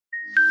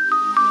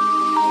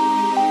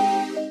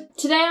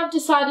today I've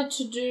decided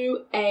to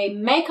do a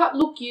makeup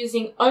look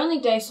using only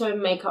Daiso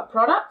makeup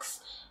products.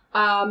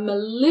 I'm a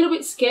little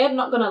bit scared,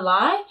 not gonna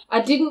lie.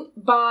 I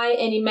didn't buy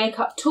any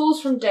makeup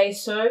tools from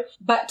Daiso,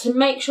 but to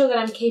make sure that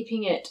I'm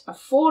keeping it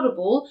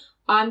affordable,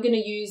 I'm gonna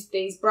use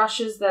these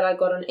brushes that I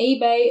got on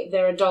eBay.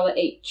 They're $1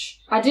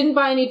 each. I didn't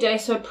buy any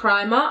Daiso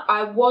primer.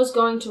 I was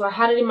going to, I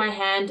had it in my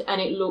hand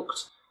and it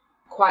looked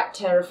quite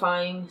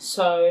terrifying.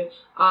 So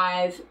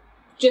I've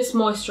just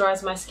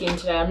moisturized my skin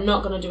today. I'm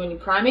not gonna do any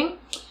priming.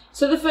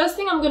 So the first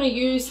thing I'm going to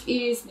use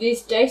is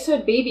this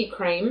Daiso BB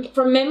cream.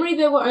 From memory,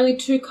 there were only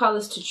 2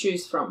 colors to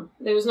choose from.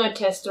 There was no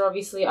tester,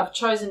 obviously. I've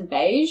chosen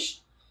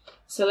beige.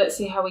 So let's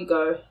see how we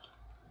go.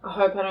 I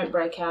hope I don't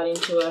break out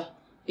into a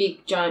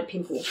big giant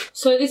pimple.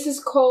 So this is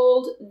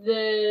called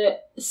the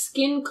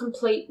Skin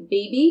Complete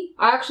BB.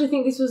 I actually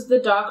think this was the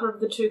darker of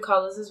the 2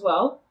 colors as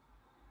well.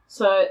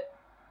 So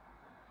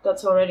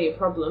that's already a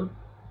problem.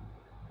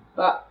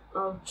 But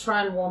I'll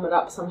try and warm it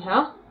up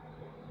somehow.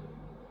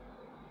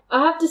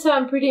 I have to say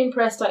I'm pretty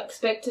impressed. I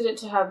expected it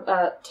to have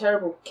a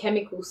terrible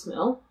chemical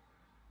smell.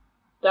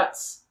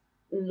 That's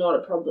not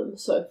a problem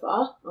so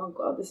far. Oh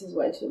god, this is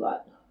way too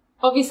light.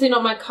 Obviously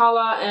not my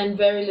colour and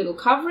very little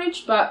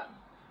coverage, but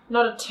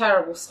not a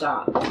terrible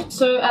start.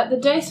 So at the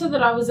Daiso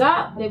that I was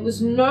at, there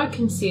was no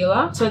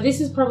concealer. So this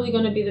is probably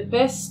going to be the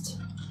best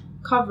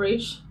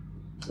coverage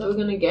that we're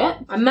going to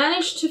get. I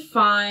managed to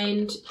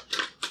find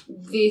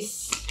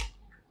this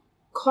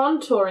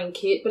contouring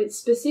kit, but it's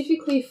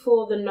specifically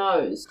for the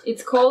nose.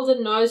 It's called a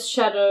nose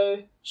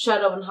shadow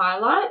and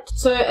highlight.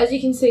 So as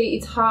you can see,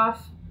 it's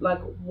half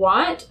like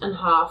white and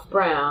half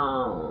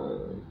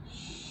brown.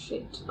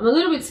 Shit. I'm a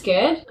little bit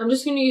scared. I'm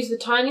just going to use the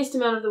tiniest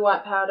amount of the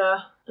white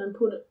powder and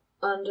put it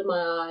under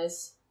my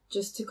eyes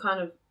just to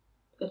kind of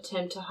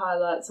attempt to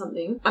highlight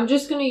something. I'm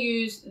just going to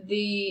use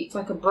it's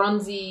like a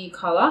bronzy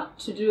colour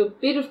to do a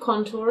bit of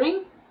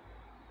contouring.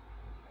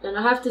 And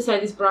I have to say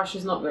this brush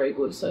is not very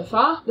good so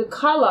far. The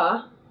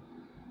colour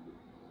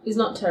is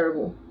not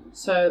terrible.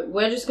 So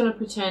we're just going to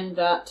pretend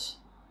that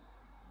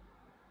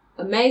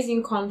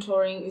amazing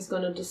contouring is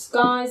going to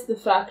disguise the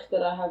fact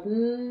that I have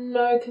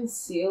no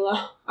concealer.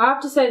 I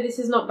have to say this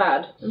is not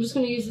bad. I'm just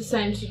going to use the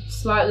same to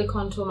slightly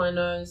contour my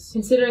nose.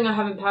 Considering I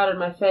haven't powdered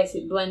my face,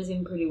 it blends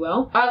in pretty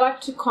well. I like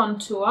to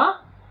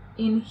contour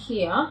in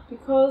here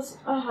because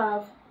I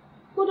have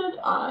hooded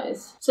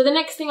eyes. So the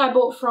next thing I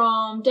bought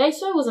from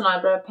Daiso was an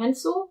eyebrow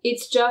pencil.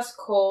 It's just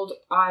called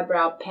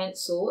eyebrow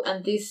pencil,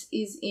 and this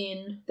is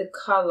in the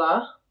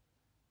colour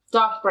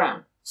dark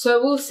brown.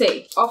 So we'll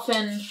see.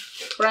 Often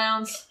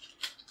browns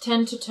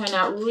tend to turn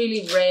out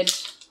really red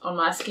on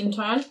my skin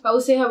tone, but we'll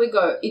see how we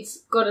go.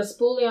 It's got a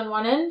spoolie on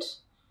one end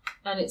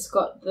and it's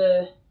got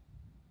the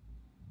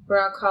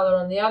brow colour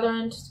on the other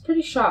end. It's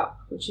pretty sharp,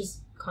 which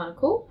is kind of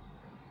cool.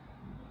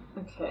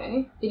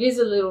 Okay, it is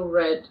a little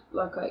red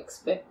like I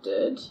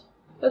expected,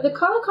 but the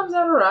colour comes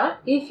out alright.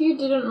 If you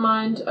didn't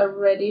mind a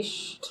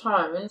reddish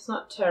tone, it's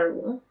not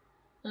terrible.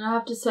 And I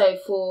have to say,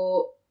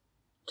 for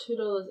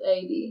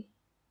 $2.80,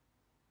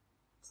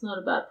 it's not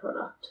a bad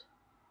product.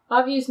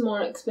 I've used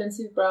more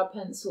expensive brow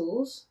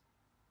pencils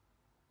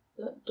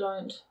that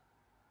don't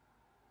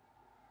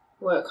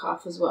work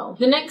half as well.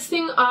 The next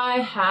thing I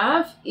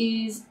have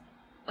is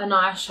an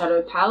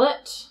eyeshadow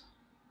palette.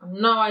 I have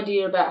no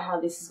idea about how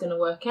this is going to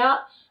work out.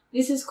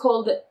 This is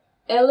called the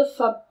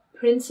Elfa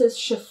Princess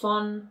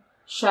Chiffon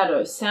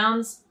Shadow.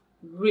 Sounds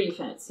really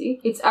fancy.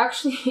 It's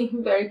actually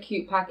very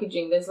cute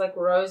packaging. There's like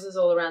roses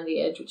all around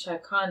the edge, which I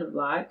kind of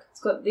like.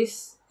 It's got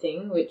this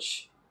thing,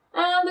 which...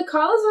 And the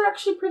colours are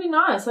actually pretty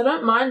nice. I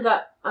don't mind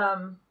that.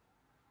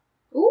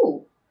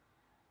 Ooh.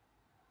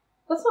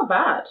 That's not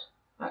bad,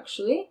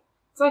 actually.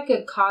 It's like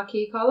a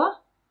khaki colour.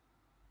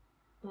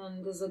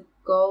 And there's a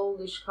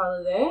goldish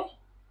colour there.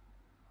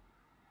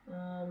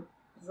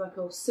 It's like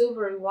a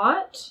silvery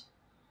white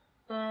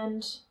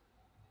and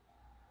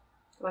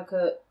like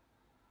a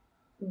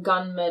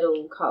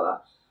gunmetal colour.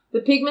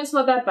 The pigment's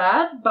not that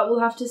bad, but we'll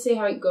have to see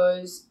how it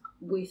goes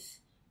with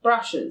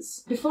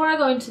brushes. Before I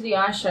go into the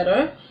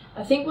eyeshadow,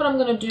 I think what I'm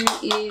going to do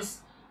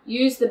is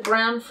use the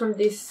brown from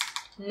this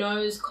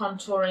nose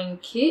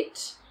contouring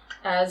kit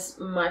as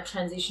my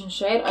transition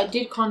shade. I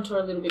did contour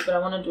a little bit, but I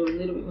want to do a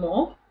little bit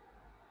more.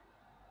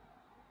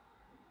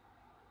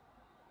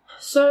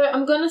 So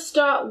I'm going to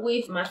start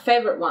with my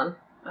favourite one,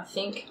 I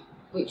think,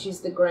 which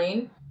is the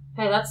green.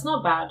 Hey, that's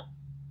not bad.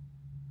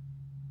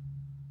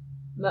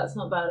 That's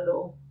not bad at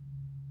all.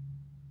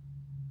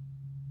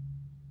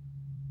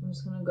 I'm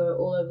just going to go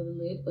all over the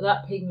lid.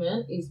 That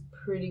pigment is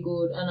pretty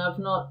good, and I've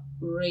not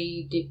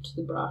re-dipped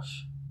the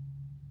brush.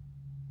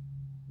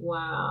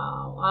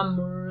 Wow, I'm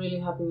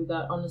really happy with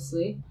that,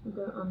 honestly. I'll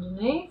go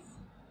underneath.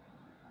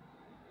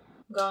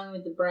 Going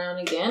with the brown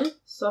again,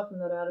 soften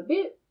that out a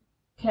bit.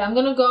 Okay, I'm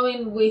going to go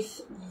in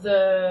with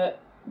the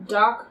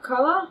dark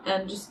colour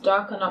and just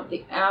darken up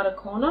the outer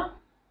corner.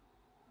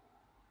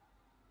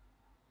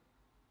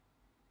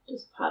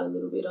 Just pat a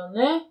little bit on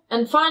there.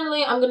 And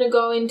finally, I'm going to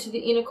go into the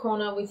inner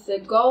corner with the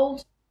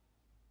gold.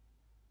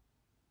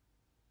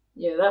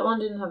 Yeah, that one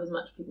didn't have as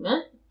much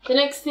pigment. The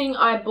next thing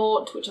I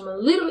bought, which I'm a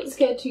little bit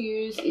scared to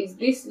use, is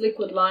this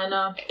liquid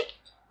liner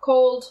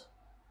called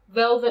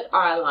Velvet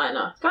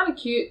Eyeliner. It's kind of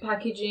cute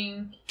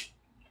packaging.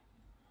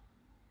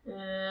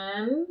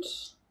 And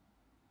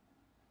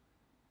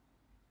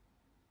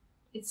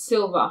it's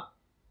silver.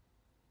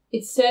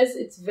 It says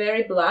it's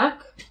very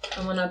black,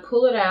 and when I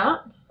pull it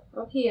out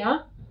up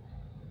here,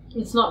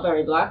 it's not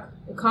very black.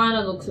 It kind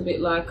of looks a bit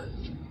like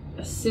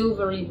a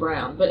silvery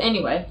brown. But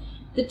anyway,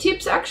 the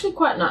tip's actually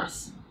quite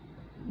nice.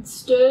 It's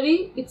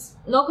sturdy. It's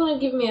not going to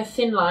give me a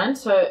thin line,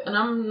 and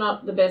I'm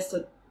not the best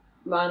at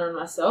liner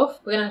myself.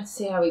 We're going to have to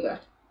see how we go.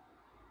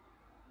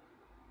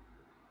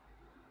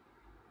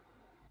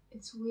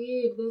 It's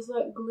weird. There's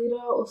like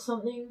glitter or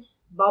something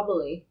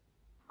bubbly.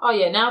 Oh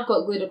yeah, now I've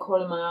got glitter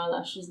caught in my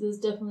eyelashes. There's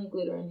definitely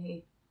glitter in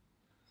here.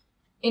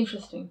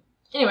 Interesting.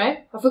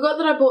 Anyway, I forgot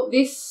that I bought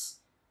this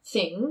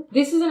thing.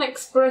 This is an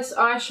Express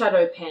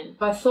eyeshadow pen.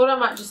 I thought I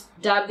might just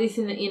dab this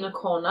in the inner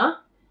corner.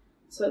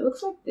 So it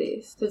looks like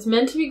this. So it's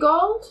meant to be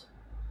gold,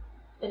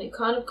 and it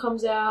kind of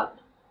comes out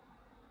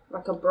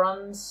like a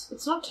bronze.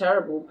 It's not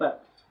terrible,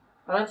 but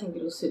I don't think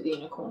it'll suit the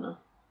inner corner.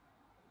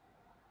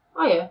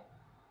 Oh yeah,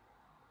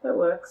 that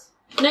works.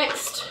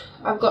 Next,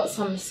 I've got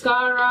some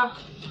mascara.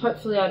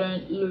 Hopefully I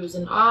don't lose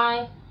an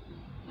eye.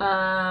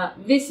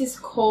 This is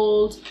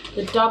called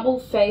the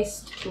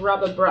double-faced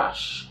rubber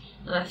brush,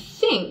 and I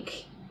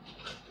think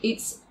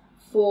it's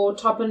for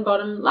top and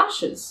bottom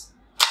lashes.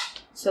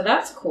 So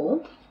that's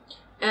cool.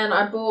 And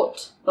I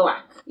bought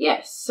black.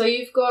 Yes, so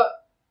you've got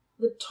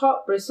the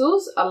top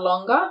bristles are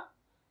longer,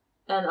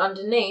 and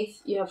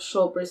underneath you have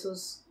short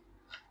bristles.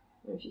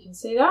 I don't know if you can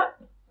see that.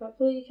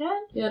 Hopefully you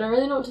can. Yeah, I don't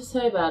really know what to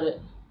say about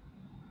it.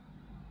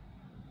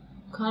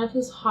 Kind of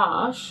feels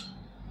harsh,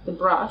 the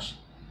brush,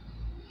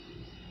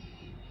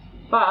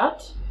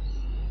 but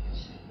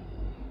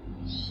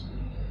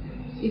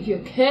if you're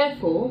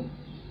careful,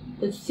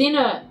 the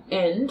thinner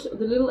end,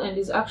 the little end,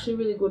 is actually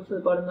really good for the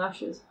bottom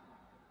lashes.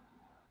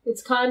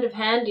 It's kind of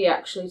handy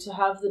actually to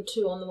have the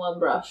two on the one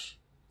brush.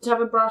 To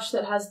have a brush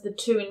that has the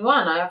two in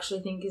one, I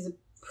actually think is a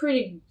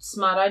pretty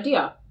smart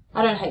idea.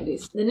 I don't hate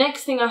this. The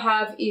next thing I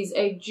have is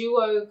a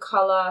duo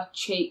color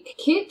cheek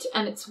kit,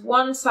 and it's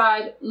one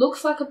side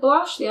looks like a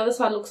blush, the other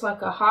side looks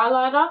like a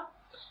highlighter.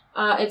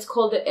 It's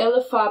called the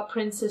Elifar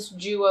Princess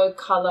Duo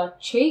Color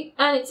Cheek,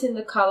 and it's in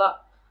the color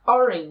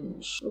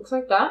orange. Looks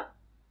like that.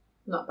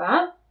 Not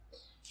bad.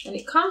 And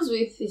it comes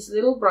with this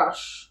little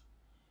brush,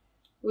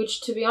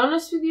 which, to be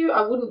honest with you,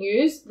 I wouldn't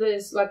use.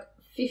 There's like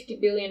 50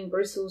 billion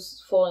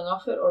bristles falling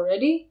off it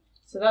already.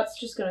 So that's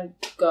just going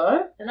to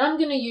go. And I'm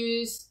going to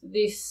use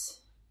this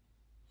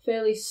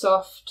fairly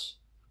soft,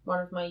 one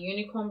of my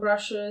unicorn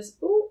brushes.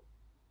 Ooh.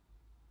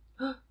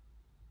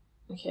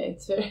 Okay,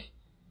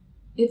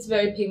 it's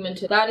very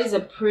pigmented. That is a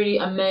pretty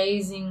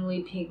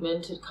amazingly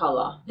pigmented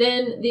color.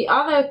 Then the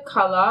other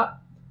color,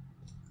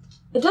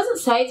 it doesn't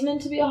say it's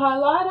meant to be a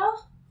highlighter,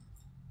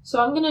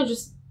 so I'm going to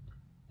just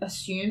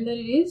assume that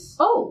it is.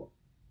 Oh,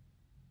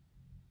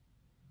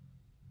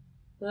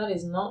 that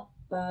is not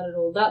bad at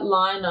all. That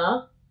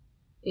liner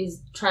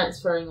is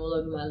transferring all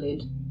over my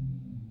lid,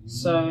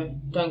 so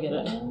don't get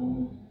it.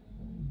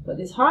 But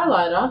this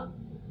highlighter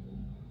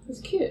is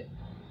cute.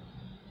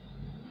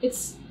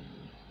 It's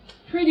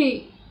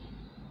pretty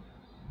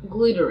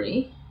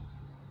glittery,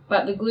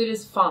 but the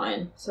glitter's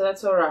fine, so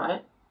that's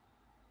alright.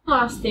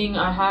 Last thing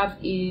I have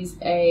is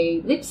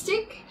a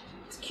lipstick.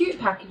 It's cute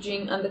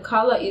packaging, and the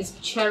colour is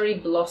Cherry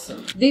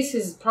Blossom. This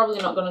is probably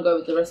not going to go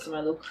with the rest of my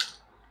look.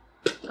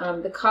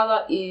 The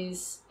colour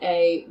is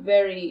a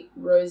very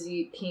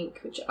rosy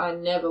pink, which I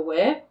never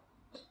wear,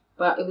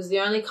 but it was the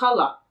only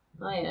colour.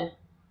 Oh yeah.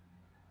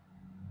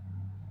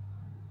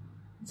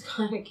 It's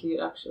kind of cute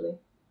actually.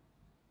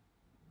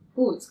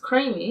 Ooh, it's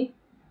creamy.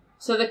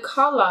 So the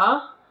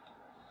colour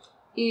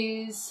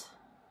is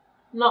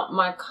not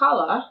my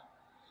colour,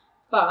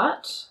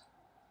 but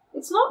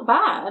it's not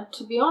bad,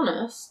 to be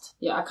honest.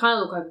 Yeah, I kind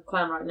of look like a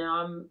clown right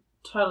now. I'm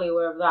totally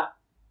aware of that.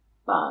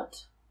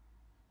 But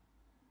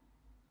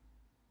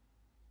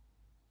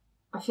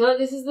I feel like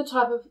this is the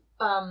type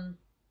of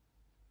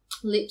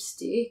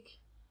lipstick,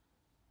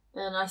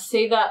 and I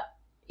see that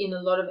in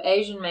a lot of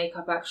Asian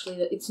makeup actually,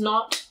 that it's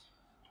not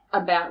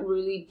about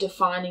really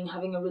defining,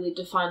 having a really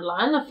defined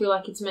line. I feel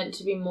like it's meant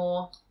to be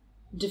more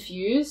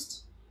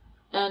diffused,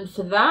 and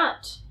for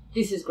that,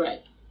 this is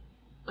great.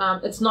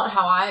 It's not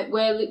how I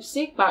wear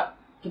lipstick, but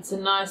it's a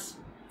nice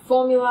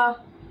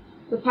formula.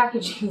 The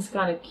packaging is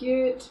kind of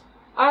cute.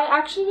 I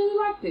actually really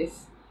like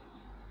this.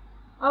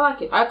 I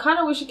like it. I kind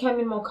of wish it came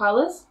in more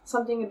colours,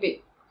 something a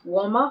bit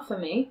warmer for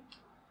me.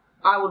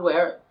 I would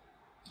wear it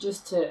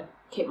just to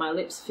keep my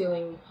lips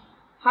feeling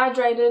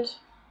hydrated,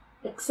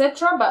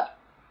 etc., but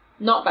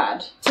not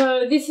bad.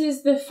 So this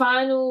is the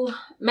final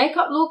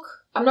makeup look.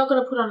 I'm not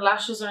going to put on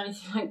lashes or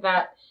anything like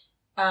that.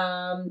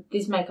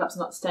 This makeup's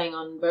not staying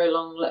on very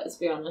long, let's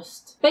be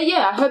honest. But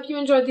yeah, I hope you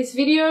enjoyed this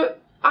video.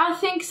 I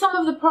think some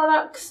of the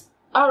products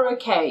are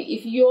okay.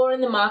 If you're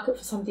in the market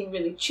for something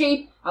really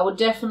cheap, I would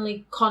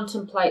definitely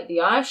contemplate the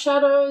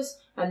eyeshadows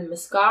and the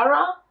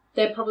mascara.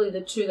 They're probably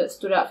the two that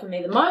stood out for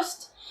me the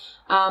most.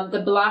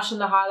 The blush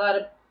and the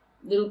highlighter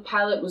little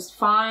palette was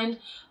fine.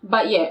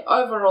 But yeah,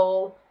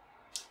 overall,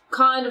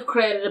 kind of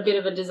created a bit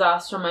of a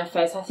disaster on my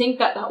face. I think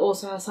that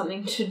also has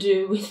something to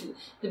do with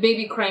the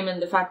BB cream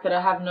and the fact that I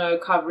have no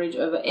coverage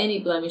over any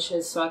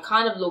blemishes, so I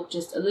kind of look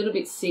just a little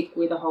bit sick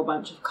with a whole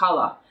bunch of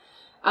colour.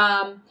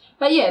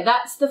 But yeah,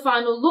 that's the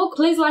final look.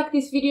 Please like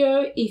this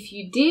video if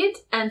you did,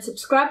 and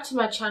subscribe to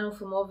my channel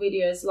for more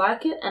videos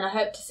like it, and I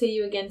hope to see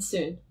you again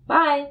soon.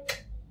 Bye!